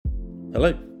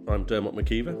Hello, I'm Dermot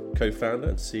co-founder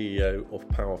and CEO of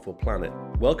Powerful Planet.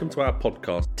 Welcome to our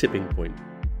podcast, Tipping Point.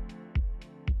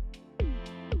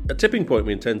 At Tipping Point,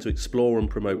 we intend to explore and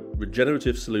promote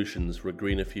regenerative solutions for a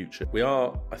greener future. We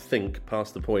are, I think,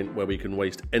 past the point where we can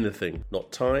waste anything, not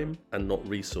time and not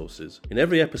resources. In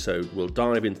every episode, we'll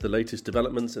dive into the latest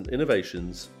developments and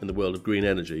innovations in the world of green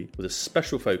energy, with a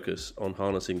special focus on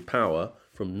harnessing power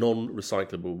from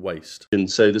non-recyclable waste. And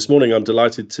so this morning, I'm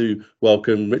delighted to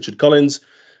welcome Richard Collins,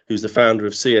 who's the founder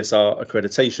of CSR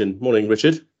Accreditation. Morning,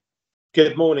 Richard.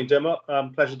 Good morning, Dermot.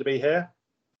 Pleasure to be here.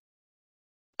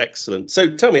 Excellent.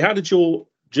 So tell me, how did your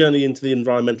journey into the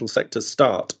environmental sector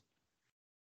start?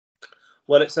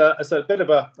 Well, it's a bit of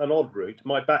an odd route.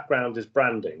 My background is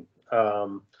branding,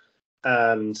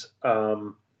 and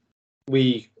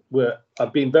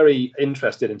I've been very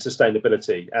interested in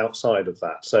sustainability outside of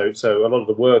that. So a lot of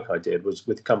the work I did was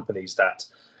with companies that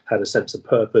had a sense of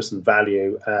purpose and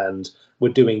value and were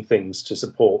doing things to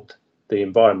support the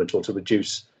environment or to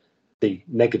reduce the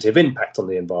negative impact on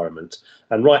the environment.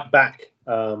 And right back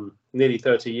nearly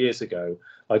 30 years ago,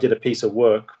 I did a piece of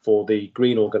work for the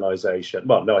Green Organisation.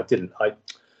 Well, no, I didn't. I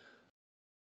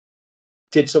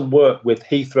did some work with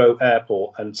Heathrow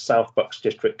Airport and South Bucks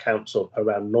District Council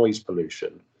around noise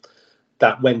pollution.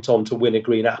 That went on to win a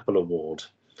Green Apple Award.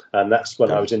 And that's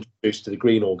when I was introduced to the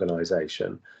Green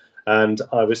Organisation. And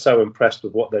I was so impressed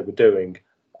with what they were doing,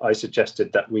 I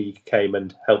suggested that we came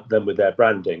and helped them with their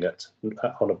branding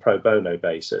on a pro bono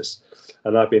basis.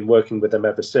 And I've been working with them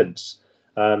ever since.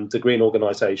 The Green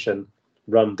Organisation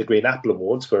run the Green Apple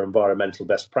Awards for environmental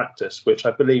best practice, which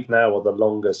I believe now are the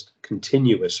longest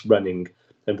continuous running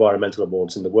environmental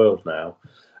awards in the world now.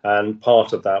 And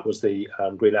part of that was the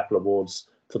Green Apple Awards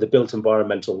for the built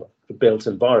environment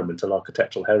and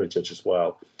architectural heritage as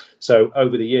well. So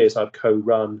over the years, I've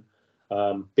co-run,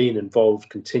 been involved,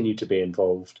 continue to be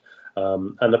involved.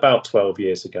 And about 12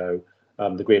 years ago,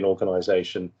 the Green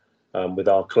Organisation, with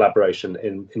our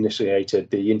collaboration, initiated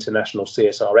the International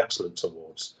CSR Excellence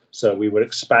Awards. So we were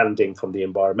expanding from the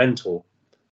environmental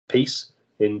piece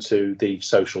into the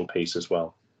social piece as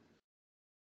well.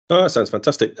 Oh, that sounds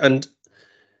fantastic. And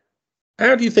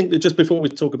how do you think that, just before we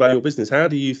talk about your business, how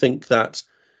do you think that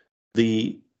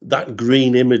that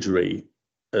green imagery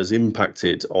has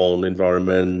impacted on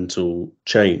environmental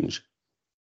change?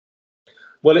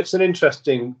 Well, it's an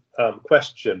interesting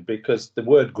question, because the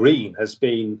word green has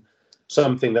been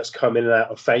something that's come in and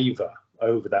out of favour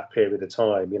over that period of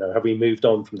time. You know, have we moved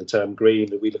on from the term green?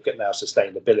 Do we look at now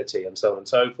sustainability and so on and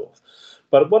so forth?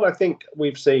 But what I think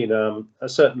we've seen,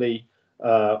 certainly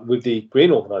with the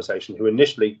Green Organisation, who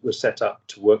initially was set up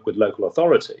to work with local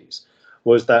authorities,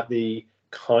 was that the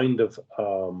kind of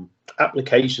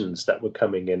applications that were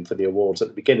coming in for the awards at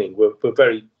the beginning were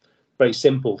very, very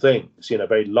simple things,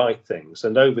 very light things.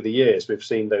 And over the years, we've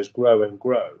seen those grow and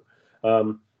grow.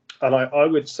 And I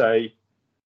would say,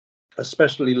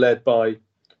 especially led by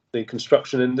the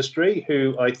construction industry,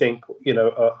 who I think,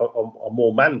 are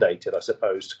more mandated, I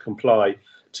suppose, to comply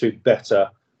to better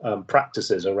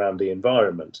practices around the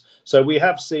environment. So we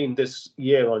have seen this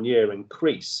year on year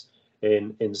increase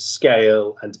in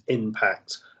scale and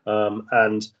impact,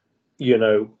 and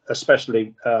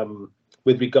especially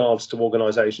with regards to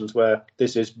organisations where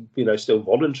this is still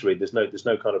voluntary. There's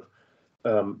no kind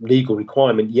of legal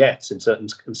requirement yet in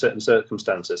certain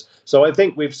circumstances. So I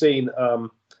think we've seen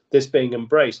this being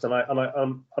embraced, and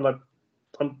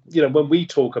when we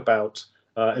talk about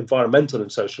environmental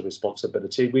and social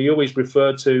responsibility, we always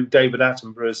refer to David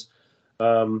Attenborough's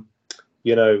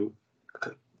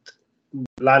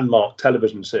landmark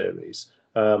television series,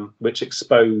 which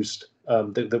exposed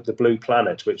the Blue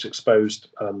Planet, which exposed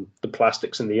the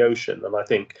plastics in the ocean, and I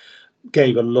think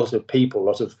gave a lot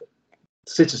of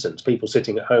citizens, people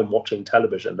sitting at home watching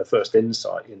television, the first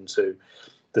insight into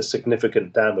the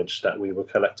significant damage that we were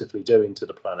collectively doing to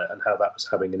the planet and how that was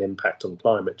having an impact on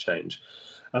climate change.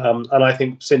 And I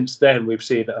think since then we've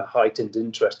seen a heightened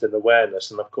interest and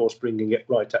awareness, and of course bringing it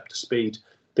right up to speed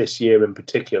this year in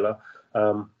particular,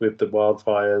 with the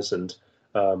wildfires and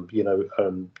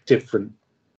different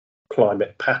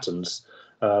climate patterns.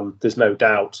 There's no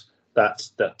doubt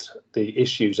that the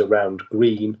issues around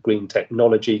green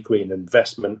technology, green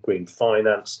investment, green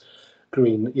finance,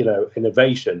 green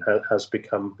innovation has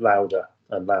become louder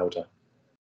and louder.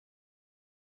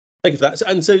 Thank you for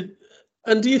that.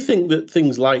 And do you think that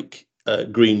things like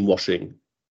greenwashing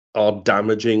are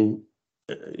damaging,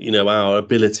 our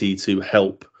ability to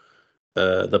help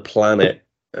the planet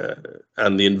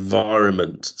and the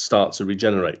environment start to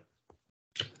regenerate?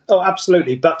 Oh,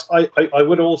 absolutely. But I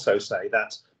would also say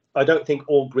that I don't think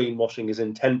all greenwashing is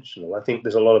intentional. I think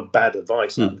there's a lot of bad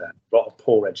advice out there, a lot of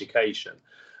poor education.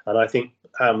 And I think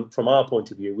from our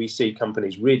point of view, we see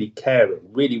companies really caring,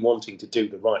 really wanting to do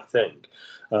the right thing.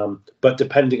 But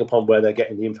depending upon where they're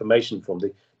getting the information from,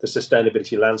 the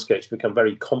sustainability landscape's become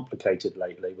very complicated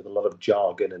lately with a lot of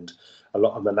jargon and a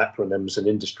lot of acronyms and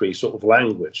industry sort of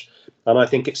language. And I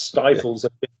think it stifles a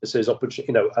business's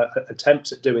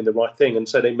attempts at doing the right thing. And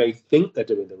so they may think they're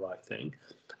doing the right thing.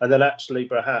 And then actually,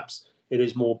 perhaps it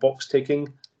is more box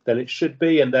ticking than it should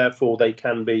be. And therefore, they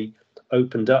can be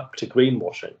opened up to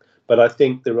greenwashing. But I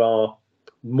think there are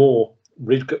more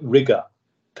rigor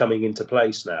coming into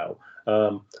place now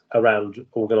around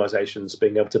organisations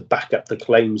being able to back up the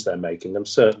claims they're making. And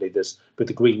certainly there's, with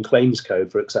the Green Claims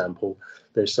Code, for example,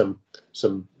 there's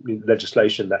some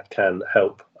legislation that can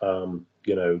help,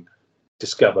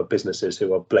 discover businesses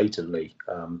who are blatantly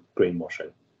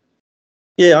greenwashing.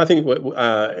 Yeah, I think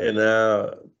in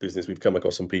our business, we've come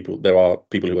across some people. There are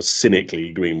people who are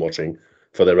cynically greenwashing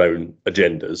for their own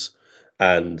agendas.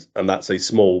 And that's a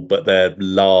small, but they're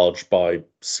large by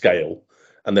scale.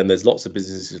 And then there's lots of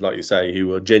businesses, like you say,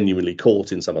 who are genuinely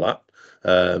caught in some of that,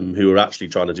 who are actually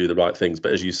trying to do the right things.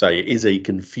 But as you say, it is a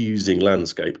confusing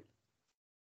landscape.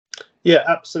 Yeah,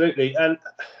 absolutely. And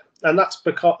that's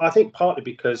because I think partly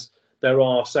because there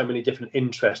are so many different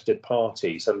interested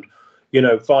parties. And,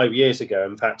 5 years ago,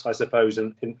 in fact, I suppose,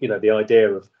 and the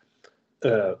idea of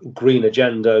green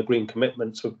agenda, green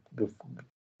commitments were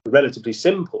relatively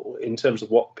simple in terms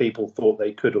of what people thought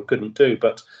they could or couldn't do.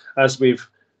 But as we've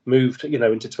moved,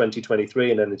 into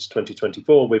 2023 and then into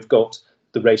 2024, we've got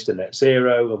the race to net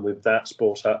zero, and with that's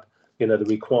brought up, the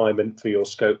requirement for your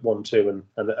scope 1, 2,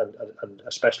 and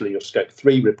especially your scope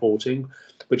 3 reporting,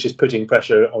 which is putting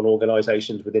pressure on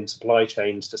organisations within supply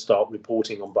chains to start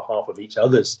reporting on behalf of each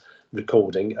other's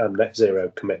recording net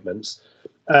zero commitments.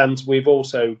 And we've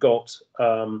also got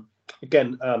some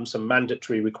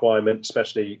mandatory requirements,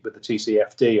 especially with the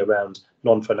TCFD, around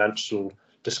non-financial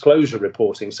disclosure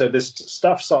reporting. So there's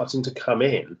stuff starting to come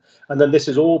in, and then this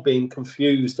is all being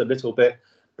confused a little bit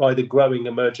by the growing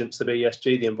emergence of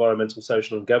ESG, the environmental,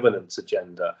 social and governance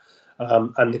agenda,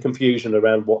 and the confusion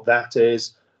around what that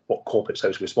is, what corporate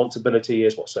social responsibility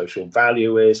is, what social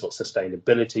value is, what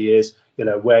sustainability is,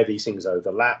 where these things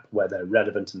overlap, where they're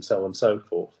relevant, and so on and so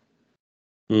forth.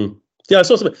 Yeah, I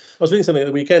was reading something at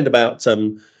the weekend about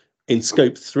in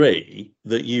scope 3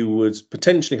 that you would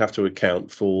potentially have to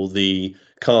account for the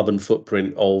carbon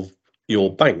footprint of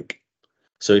your bank.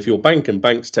 So if your bank, and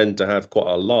banks tend to have quite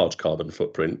a large carbon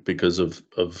footprint because of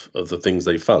the things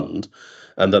they fund,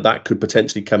 and that could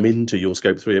potentially come into your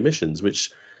scope 3 emissions,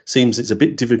 which seems it's a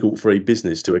bit difficult for a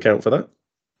business to account for that.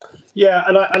 Yeah,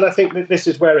 and I think that this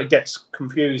is where it gets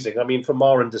confusing. I mean, from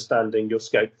our understanding, your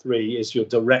scope 3 is your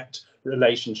direct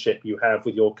relationship you have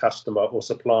with your customer or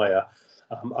supplier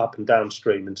up and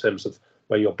downstream in terms of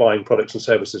where you're buying products and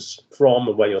services from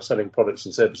and where you're selling products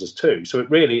and services to. So it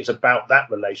really is about that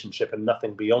relationship and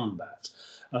nothing beyond that.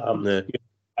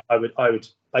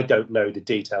 I don't know the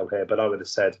detail here, but I would have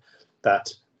said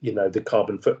that the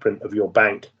carbon footprint of your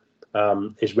bank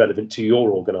is relevant to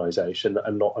your organisation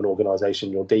and not an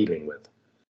organisation you're dealing with.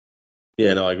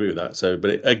 Yeah, no, I agree with that. So,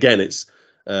 but it's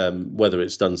whether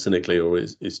it's done cynically or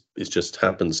it's just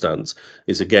happenstance,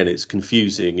 it's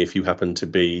confusing if you happen to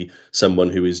be someone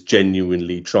who is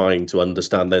genuinely trying to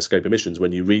understand their scope emissions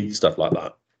when you read stuff like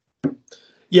that.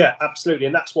 Yeah, absolutely.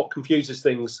 And that's what confuses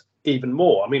things even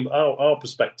more. I mean, our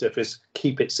perspective is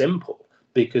keep it simple,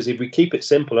 because if we keep it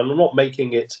simple, and I'm not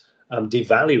making it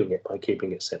devaluing it by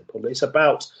keeping it simple, it's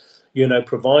about,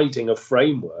 providing a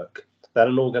framework that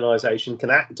an organisation can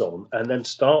act on and then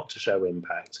start to show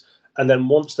impact. And then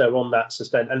once they're on that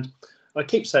and I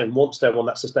keep saying once they're on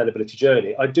that sustainability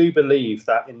journey, I do believe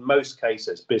that in most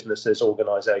cases, businesses,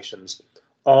 organisations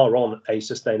are on a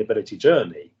sustainability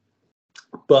journey.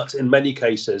 But in many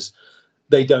cases,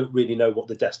 they don't really know what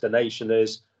the destination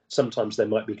is. Sometimes they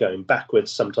might be going backwards.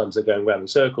 Sometimes they're going around in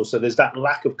circles. So there's that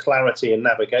lack of clarity and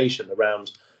navigation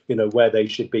around, where they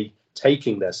should be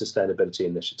taking their sustainability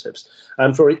initiatives.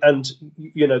 And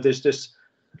there's this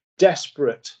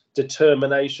desperate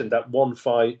determination that one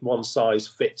size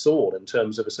fits all in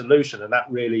terms of a solution, and that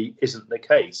really isn't the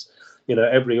case.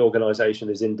 Every organisation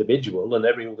is individual, and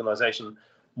every organisation,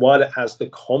 while it has the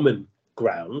common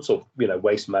grounds of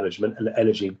waste management and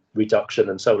energy reduction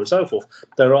and so on and so forth,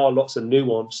 there are lots of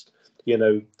nuanced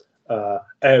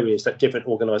areas that different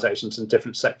organisations and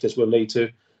different sectors will need to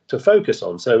focus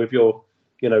on. So if you're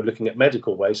looking at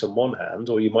medical waste on one hand,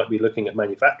 or you might be looking at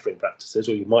manufacturing practices,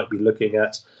 or you might be looking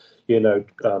at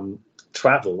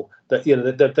travel, that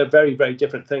they're very, very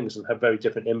different things and have very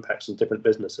different impacts on different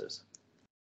businesses.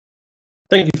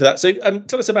 Thank you for that. So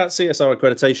tell us about CSR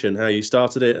accreditation, how you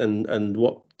started it and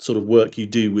what sort of work you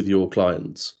do with your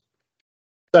clients.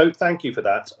 So thank you for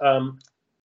that.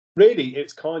 Really,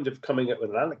 it's kind of coming up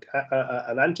with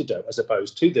an antidote, I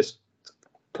suppose, to this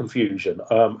confusion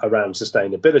around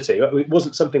sustainability. It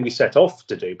wasn't something we set off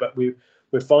to do, but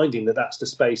we're finding that that's the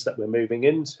space that we're moving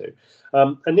into.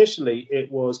 Initially,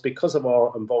 it was because of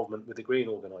our involvement with the Green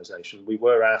Organisation. We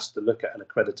were asked to look at an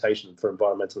accreditation for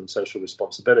environmental and social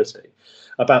responsibility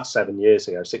about 6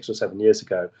 or 7 years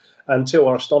ago. And to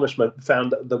our astonishment,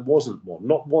 found that there wasn't one,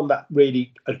 not one that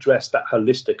really addressed that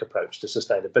holistic approach to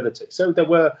sustainability. So there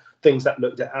were things that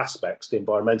looked at aspects, the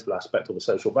environmental aspect or the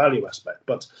social value aspect,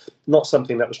 but not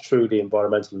something that was truly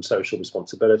environmental and social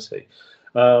responsibility.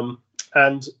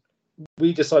 And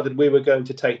we decided we were going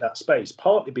to take that space,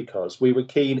 partly because we were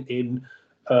keen in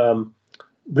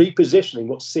repositioning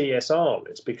what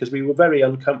CSR is, because we were very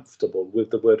uncomfortable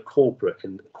with the word corporate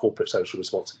and corporate social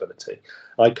responsibility.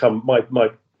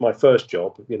 My first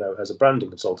job, as a branding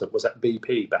consultant, was at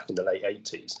BP back in the late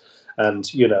 80s, and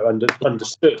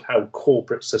understood how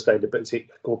corporate sustainability,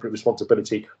 corporate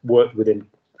responsibility worked within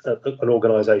an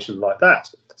organisation like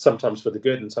that. Sometimes for the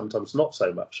good, and sometimes not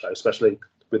so much, especially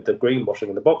with the greenwashing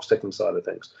and the box ticking side of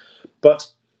things. But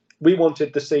we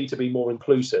wanted the C to be more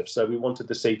inclusive. So we wanted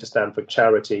the C to stand for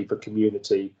charity, for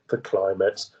community, for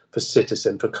climate, for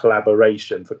citizen, for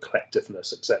collaboration, for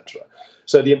collectiveness, etc.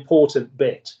 So the important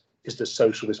bit is the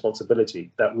social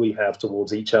responsibility that we have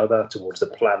towards each other, towards the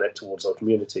planet, towards our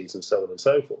communities, and so on and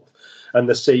so forth. And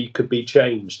the C could be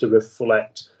changed to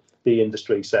reflect the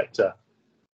industry sector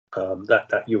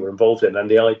that you were involved in. And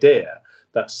the idea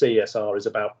that CSR is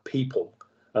about people.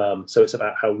 So it's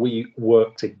about how we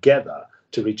work together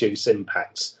to reduce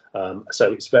impacts.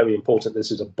 So it's very important.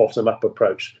 This is a bottom-up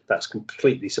approach that's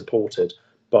completely supported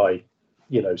by,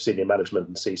 senior management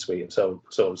and C-suite and so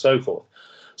on and so forth.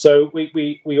 So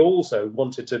we also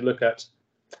wanted to look at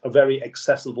a very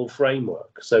accessible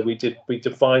framework. So we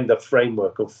defined a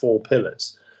framework of 4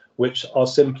 pillars, which are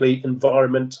simply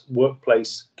environment,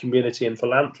 workplace, community, and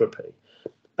philanthropy.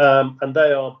 And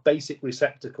they are basic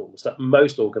receptacles that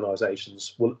most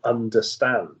organisations will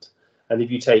understand. And if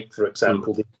you take, for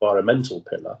example, the environmental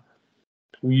pillar,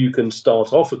 you can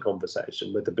start off a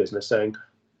conversation with the business saying,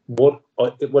 what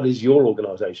is your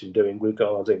organisation doing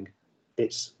regarding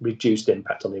its reduced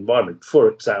impact on the environment? For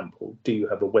example, do you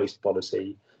have a waste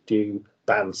policy? Do you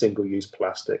ban single-use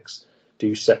plastics? Do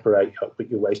you separate up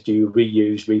your waste? Do you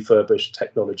reuse, refurbish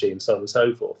technology, and so on and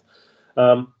so forth?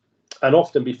 And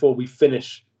often before we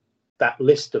finish that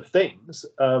list of things,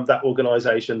 that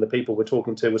organisation, the people we're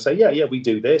talking to will say, yeah, we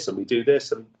do this and we do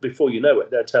this. And before you know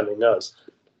it, they're telling us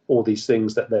all these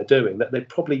things that they're doing that they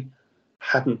probably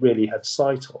hadn't really had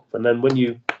sight of. And then when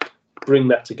you bring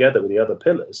that together with the other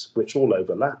pillars, which all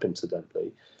overlap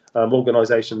incidentally,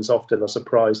 organisations often are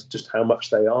surprised just how much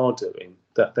they are doing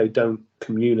that they don't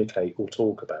communicate or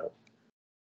talk about.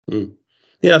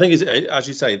 Yeah, I think it's, as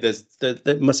you say,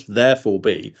 there must therefore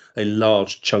be a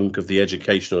large chunk of the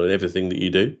educational and everything that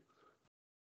you do.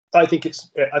 I think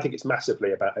it's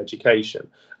massively about education.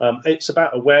 It's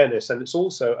about awareness, and it's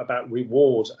also about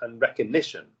reward and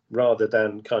recognition rather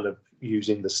than kind of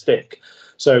using the stick.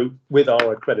 So with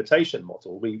our accreditation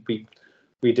model, we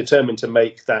determined to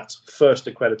make that first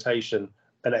accreditation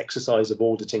an exercise of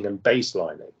auditing and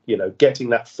baselining, getting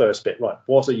that first bit right.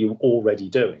 What are you already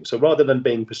doing? So rather than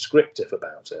being prescriptive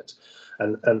about it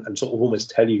and sort of almost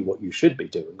tell you what you should be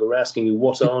doing, we're asking you,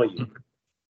 what are you?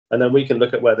 And then we can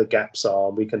look at where the gaps are,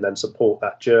 and we can then support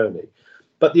that journey.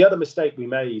 But the other mistake we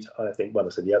made, I think, well, I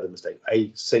said the other mistake,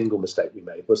 a single mistake we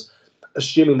made was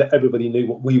assuming that everybody knew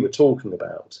what we were talking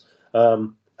about.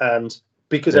 And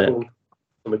because everyone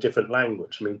from a different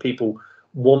language, I mean, people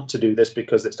want to do this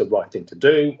because it's the right thing to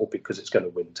do, or because it's going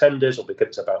to win tenders, or because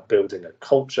it's about building a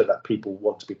culture that people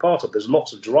want to be part of. There's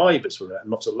lots of drivers for it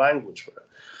and lots of language for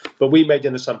it. But we made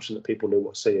an assumption that people knew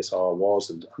what CSR was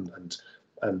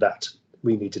and that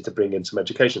we needed to bring in some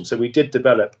education. So we did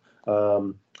develop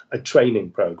a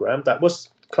training program that was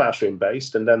classroom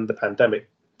based, and then the pandemic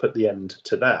put the end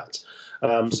to that.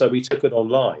 So we took it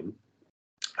online,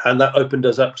 and that opened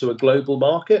us up to a global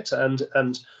market.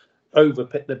 And over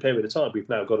the period of time, we've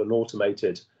now got an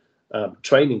automated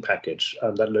training package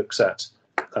that looks at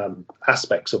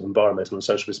aspects of environmental and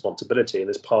social responsibility, and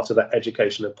as part of that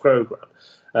educational program.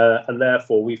 And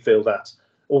therefore, we feel that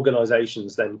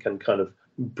organisations then can kind of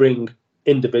bring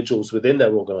individuals within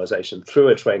their organisation through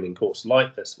a training course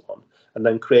like this one, and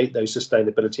then create those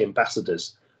sustainability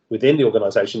ambassadors within the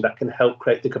organisation that can help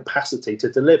create the capacity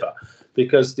to deliver.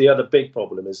 Because the other big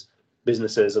problem is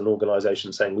businesses and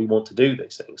organisations saying we want to do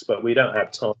these things, but we don't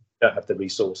have time don't have the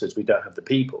resources, we don't have the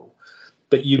people.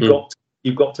 But you've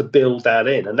got to build that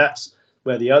in, and that's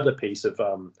where the other piece of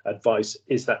advice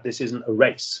is that this isn't a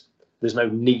race. There's no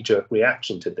knee-jerk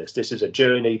reaction to this. This is a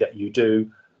journey that you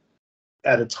do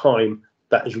at a time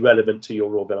that is relevant to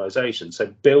your organisation. So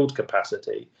build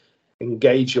capacity,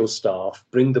 engage your staff,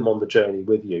 bring them on the journey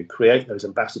with you, create those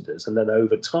ambassadors, and then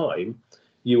over time,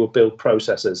 you will build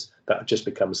processes that just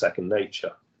become second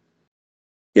nature.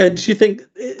 Yeah, do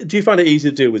you find it easy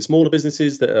to deal with smaller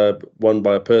businesses that are run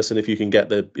by a person if you can get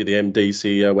the MD,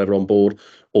 CEO, whoever on board,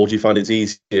 or do you find it's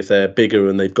easy if they're bigger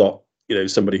and they've got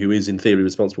somebody who is in theory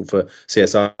responsible for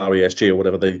CSR, ESG, or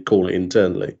whatever they call it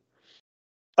internally?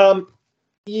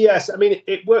 Yes, I mean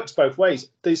it works both ways.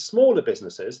 The smaller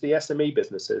businesses, the SME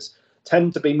businesses,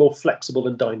 tend to be more flexible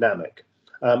and dynamic,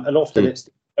 and often it's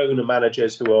the owner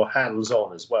managers who are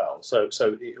hands-on as well. So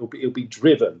it'll be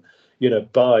driven,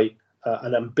 by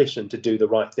an ambition to do the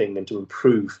right thing and to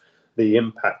improve the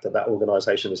impact that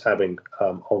organisation is having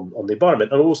on the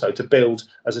environment, and also to build,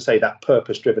 as I say, that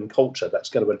purpose-driven culture that's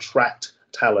going to attract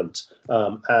talent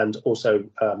and also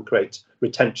create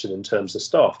retention in terms of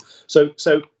staff. So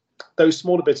those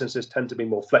smaller businesses tend to be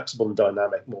more flexible and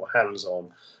dynamic, more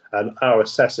hands-on, and our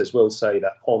assessors will say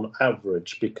that on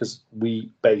average, because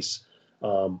we base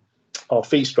our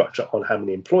fee structure on how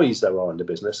many employees there are in the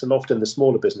business, and often the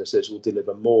smaller businesses will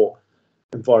deliver more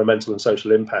environmental and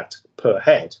social impact per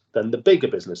head than the bigger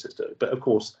businesses do. But of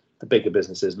course, the bigger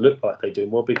businesses look like they do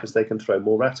more because they can throw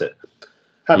more at it.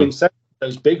 Having said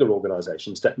those bigger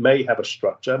organisations that may have a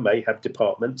structure, may have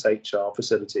departments, HR,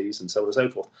 facilities, and so on and so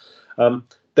forth,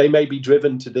 they may be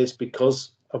driven to this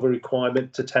because of a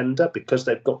requirement to tender, because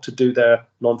they've got to do their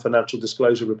non-financial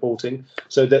disclosure reporting.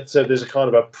 So there's a kind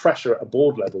of a pressure at a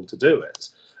board level to do it.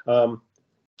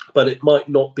 But it might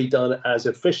not be done as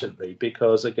efficiently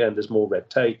because, again, there's more red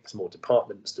tape, there's more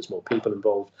departments, there's more people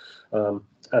involved,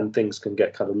 and things can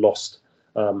get kind of lost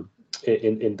in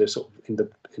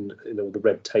the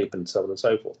red tape and so on and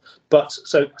so forth. But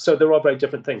so there are very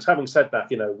different things. Having said that,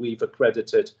 we've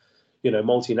accredited,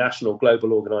 multinational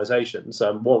global organisations.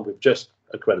 One we've just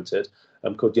accredited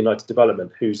called United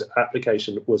Development, whose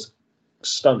application was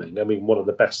stunning. I mean, one of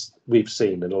the best we've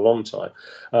seen in a long time.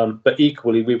 But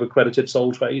equally, we've accredited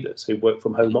sole traders who work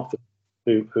from home office,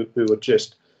 who are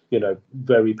just,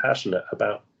 very passionate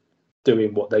about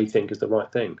doing what they think is the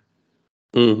right thing.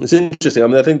 It's interesting. I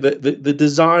mean, I think that the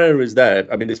desire is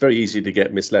there. I mean, it's very easy to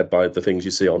get misled by the things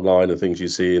you see online and things you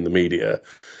see in the media.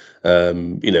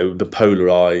 The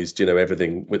polarized,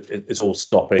 everything it's all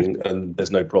stopping and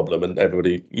there's no problem. And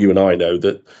everybody, you and I know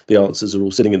that the answers are all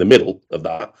sitting in the middle of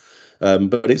that.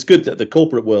 But it's good that the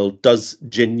corporate world does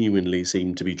genuinely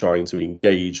seem to be trying to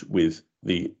engage with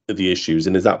the issues.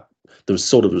 And is that the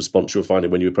sort of response you're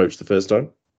finding when you approach the first time?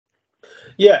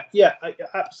 Yeah,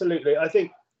 absolutely. I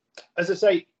think, as I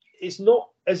say, it's not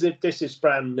as if this is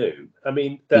brand new. I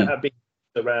mean, there have been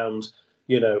around,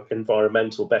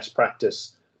 environmental best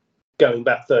practice going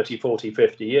back 30, 40,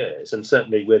 50 years, and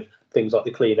certainly with things like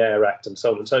the Clean Air Act and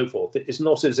so on and so forth. It's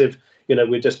not as if,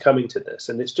 we're just coming to this,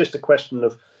 and it's just a question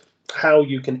of how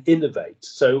you can innovate.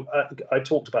 So I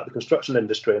talked about the construction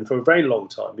industry, and for a very long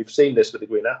time, we've seen this with the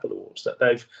Green Apple Awards, that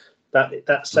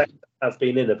that sector have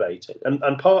been innovating,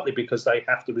 and partly because they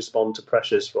have to respond to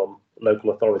pressures from local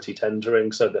authority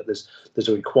tendering, so that there's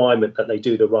a requirement that they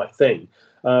do the right thing.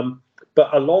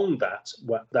 But along that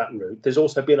route, there's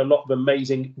also been a lot of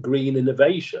amazing green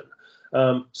innovation.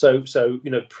 So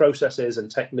processes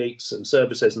and techniques and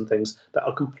services and things that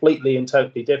are completely and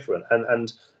totally different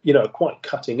and quite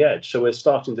cutting edge. So we're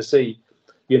starting to see,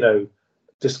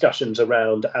 discussions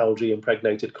around algae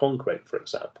impregnated concrete, for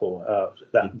example,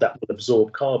 that will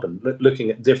absorb carbon, looking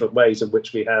at different ways in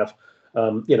which we have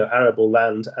arable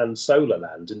land and solar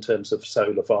land in terms of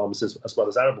solar farms as well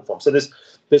as arable farms. So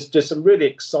there's just some really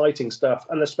exciting stuff,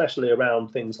 and especially around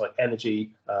things like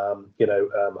energy,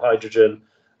 hydrogen,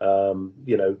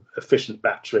 efficient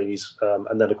batteries,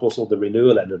 and then of course all the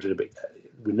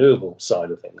renewable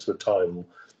side of things with tidal,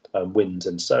 wind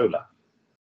and solar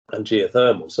and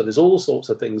geothermal. So there's all sorts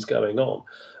of things going on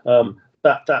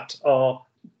that are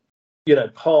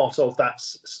part of that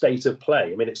state of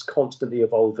play. I mean, it's constantly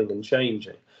evolving and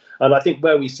changing. And I think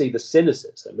where we see the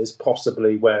cynicism is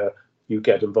possibly where you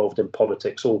get involved in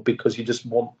politics, or because you just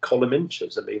want column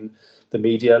inches. I mean, the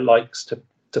media likes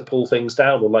to pull things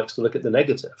down or likes to look at the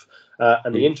negative.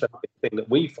 And the interesting thing that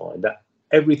we find that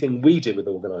everything we do with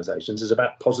organisations is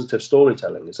about positive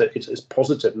storytelling. It's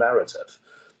positive narrative,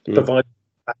 provided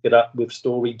back it up with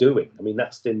story doing. I mean,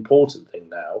 that's the important thing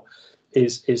now,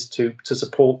 is to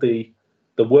support the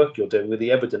work you're doing with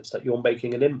the evidence that you're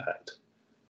making an impact.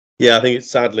 Yeah, I think it's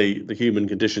sadly the human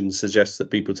condition suggests that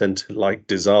people tend to like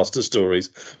disaster stories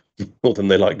more than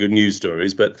they like good news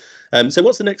stories. But so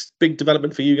what's the next big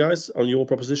development for you guys on your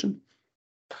proposition?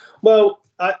 Well,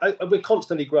 we're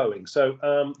constantly growing. So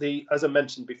as I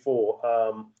mentioned before,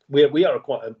 we are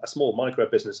quite a small micro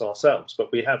business ourselves,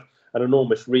 but we have an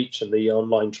enormous reach, and the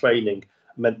online training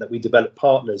meant that we developed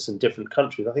partners in different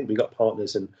countries. I think we've got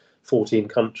partners in 14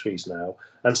 countries now,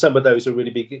 and some of those are really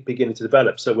beginning to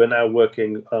develop. So we're now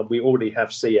working. We already have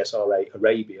CSRA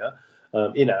Arabia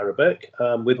in Arabic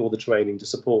with all the training to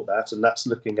support that, and that's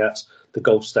looking at the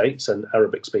Gulf states and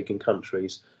Arabic-speaking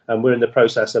countries. And we're in the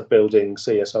process of building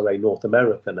CSRA North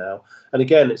America now. And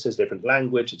again, it's a different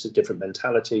language, it's a different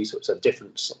mentality, so it's a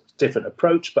different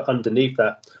approach. But underneath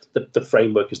that, the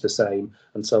framework is the same,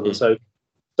 and so on and so.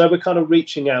 So we're kind of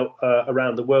reaching out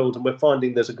around the world, and we're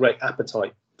finding there's a great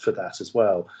appetite for that as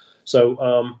well.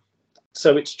 So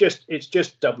so it's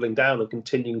just doubling down and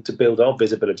continuing to build our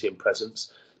visibility and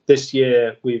presence. This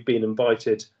year, we've been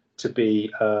invited to be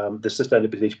the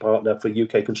sustainability partner for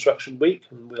UK Construction Week,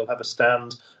 and we'll have a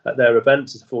stand at their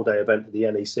event. It's a 4-day event at the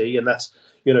NEC, and that's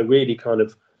really kind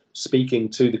of speaking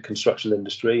to the construction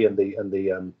industry and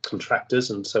the contractors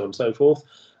and so on and so forth.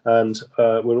 And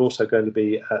we're also going to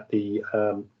be at the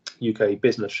UK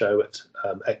Business Show at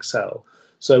Excel.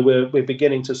 So we're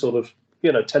beginning to sort of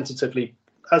tentatively,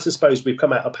 as I suppose we've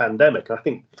come out of pandemic. I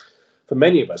think for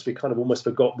many of us, we kind of almost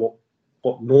forgot what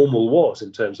normal was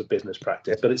in terms of business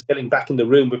practice, but it's getting back in the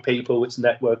room with people, it's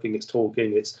networking, it's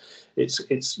talking, it's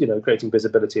creating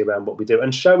visibility around what we do,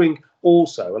 and showing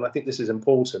also, and I think this is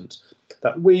important,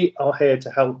 that we are here to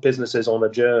help businesses on a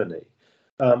journey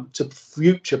to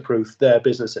future-proof their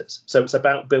businesses. So it's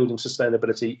about building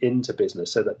sustainability into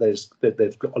business so that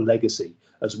they've got a legacy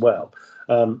as well.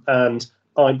 And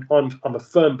I'm a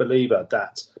firm believer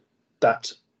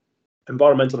that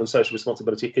environmental and social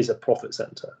responsibility is a profit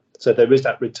center. So there is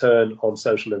that return on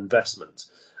social investment.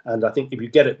 And I think if you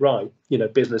get it right,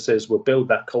 businesses will build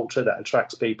that culture that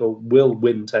attracts people, will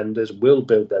win tenders, will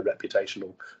build their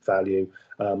reputational value,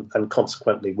 and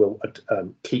consequently will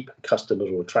keep customers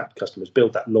or attract customers,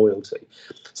 build that loyalty.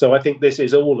 So I think this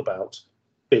is all about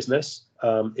business.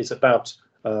 It's about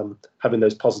having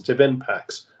those positive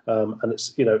impacts. And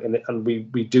it's and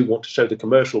we do want to show the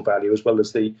commercial value as well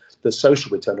as the social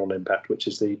return on impact, which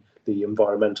is the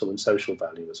environmental and social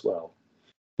value as well.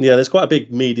 Yeah, there's quite a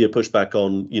big media pushback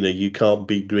on you can't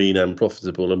be green and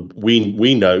profitable, and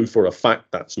we know for a fact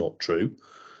that's not true.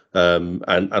 And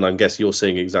I guess you're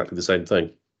seeing exactly the same thing.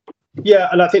 Yeah,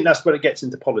 and I think that's where it gets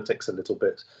into politics a little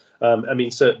bit. I mean,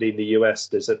 certainly in the US,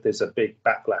 there's a big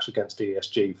backlash against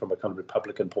ESG from a kind of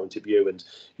Republican point of view, and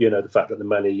the fact that the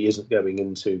money isn't going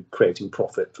into creating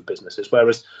profit for businesses.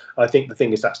 Whereas I think the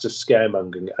thing is that's just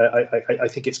scaremongering. I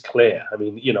think it's clear. I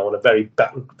mean, on a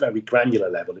very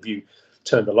granular level, if you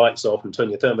turn the lights off and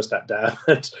turn your thermostat down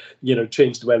and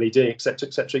change to LED,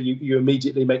 etc., you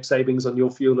immediately make savings on your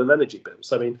fuel and energy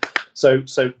bills. I mean,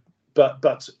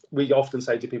 but we often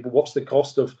say to people, what's the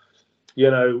cost of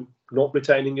not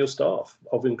retaining your staff,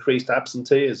 of increased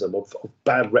absenteeism, of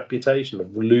bad reputation,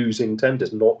 of losing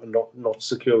tenders, not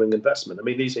securing investment? I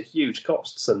mean, these are huge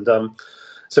costs, and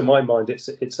so in my mind, it's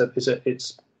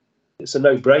a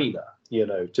no-brainer,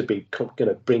 to be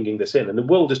bringing this in. And the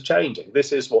world is changing.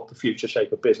 This is what the future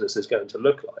shape of business is going to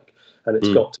look like, and it's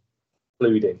got to be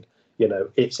including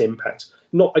its impact.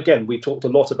 Not, again, we talked a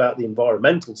lot about the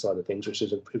environmental side of things, which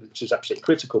is absolutely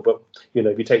critical. But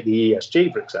if you take the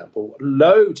ESG, for example,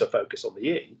 loads of focus on the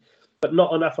E, but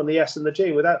not enough on the S and the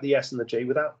G. Without the S and the G,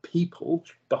 without people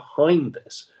behind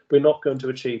this, we're not going to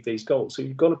achieve these goals. So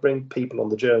you've got to bring people on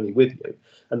the journey with you,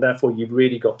 and therefore you've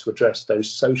really got to address those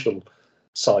social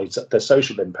sides, the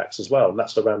social impacts as well, and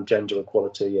that's around gender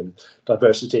equality and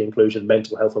diversity, inclusion,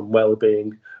 mental health and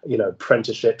well-being,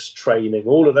 apprenticeships, training,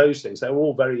 all of those things. They're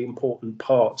all very important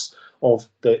parts of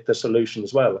the solution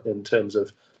as well, in terms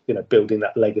of building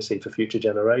that legacy for future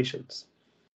generations.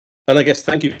 And I guess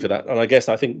thank you for that. And I guess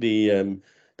I think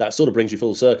that sort of brings you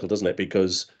full circle, doesn't it?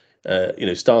 Because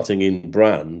starting in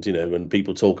brand, when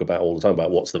people talk about all the time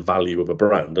about what's the value of a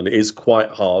brand, and it is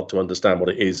quite hard to understand what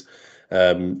it is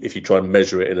if you try and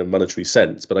measure it in a monetary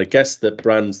sense. But I guess that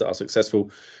brands that are successful,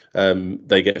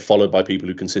 they get followed by people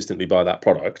who consistently buy that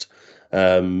product.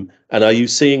 And are you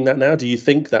seeing that now? Do you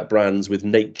think that brands with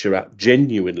nature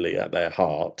genuinely at their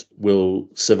heart will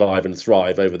survive and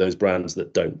thrive over those brands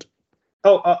that don't?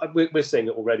 Oh, we're seeing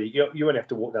it already. You only have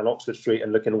to walk down Oxford Street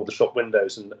and look in all the shop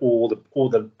windows, and all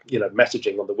the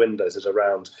messaging on the windows is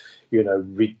around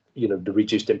the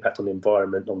reduced impact on the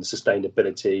environment, on the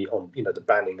sustainability, on the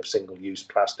banning of single-use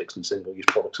plastics and single-use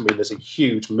products. I mean, there's a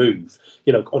huge move,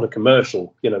 on a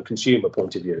commercial, consumer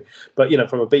point of view, but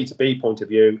from a B2B point of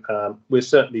view, we're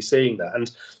certainly seeing that. And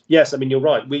yes, I mean, you're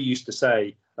right. We used to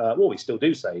say, what we still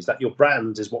do say, is that your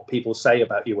brand is what people say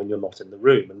about you when you're not in the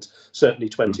room. And certainly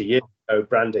 20 years ago,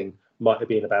 branding might have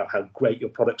been about how great your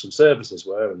products and services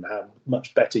were and how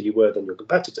much better you were than your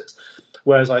competitors.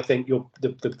 Whereas I think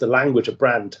the language of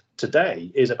brand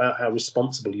today is about how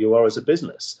responsible you are as a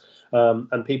business.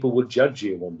 And people will judge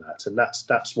you on that. And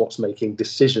that's what's making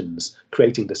decisions,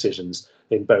 creating decisions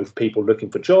in both people looking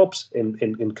for jobs,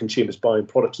 in consumers buying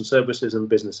products and services, and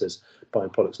businesses buying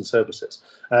products and services.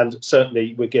 And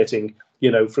certainly we're getting,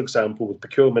 for example, with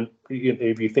procurement,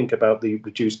 if you think about the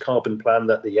reduced carbon plan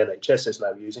that the NHS is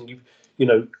now using,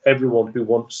 everyone who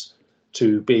wants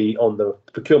to be on the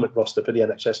procurement roster for the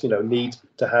NHS, need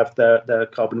to have their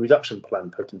carbon reduction plan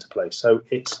put into place. So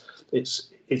it's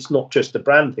not just the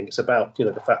brand thing. It's about,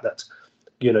 the fact that,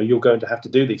 you're going to have to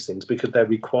do these things because they're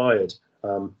required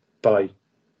by,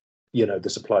 the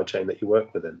supply chain that you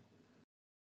work within.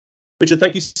 Richard,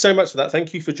 thank you so much for that.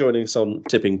 Thank you for joining us on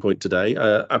Tipping Point today.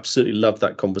 Absolutely love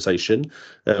that conversation.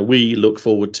 We look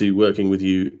forward to working with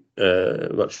you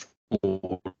much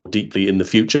more deeply in the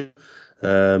future.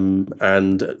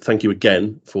 And thank you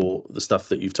again for the stuff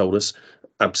that you've told us.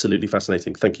 Absolutely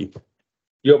fascinating. Thank you.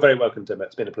 You're very welcome, Dermot.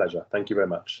 It's been a pleasure. Thank you very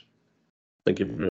much. Thank you.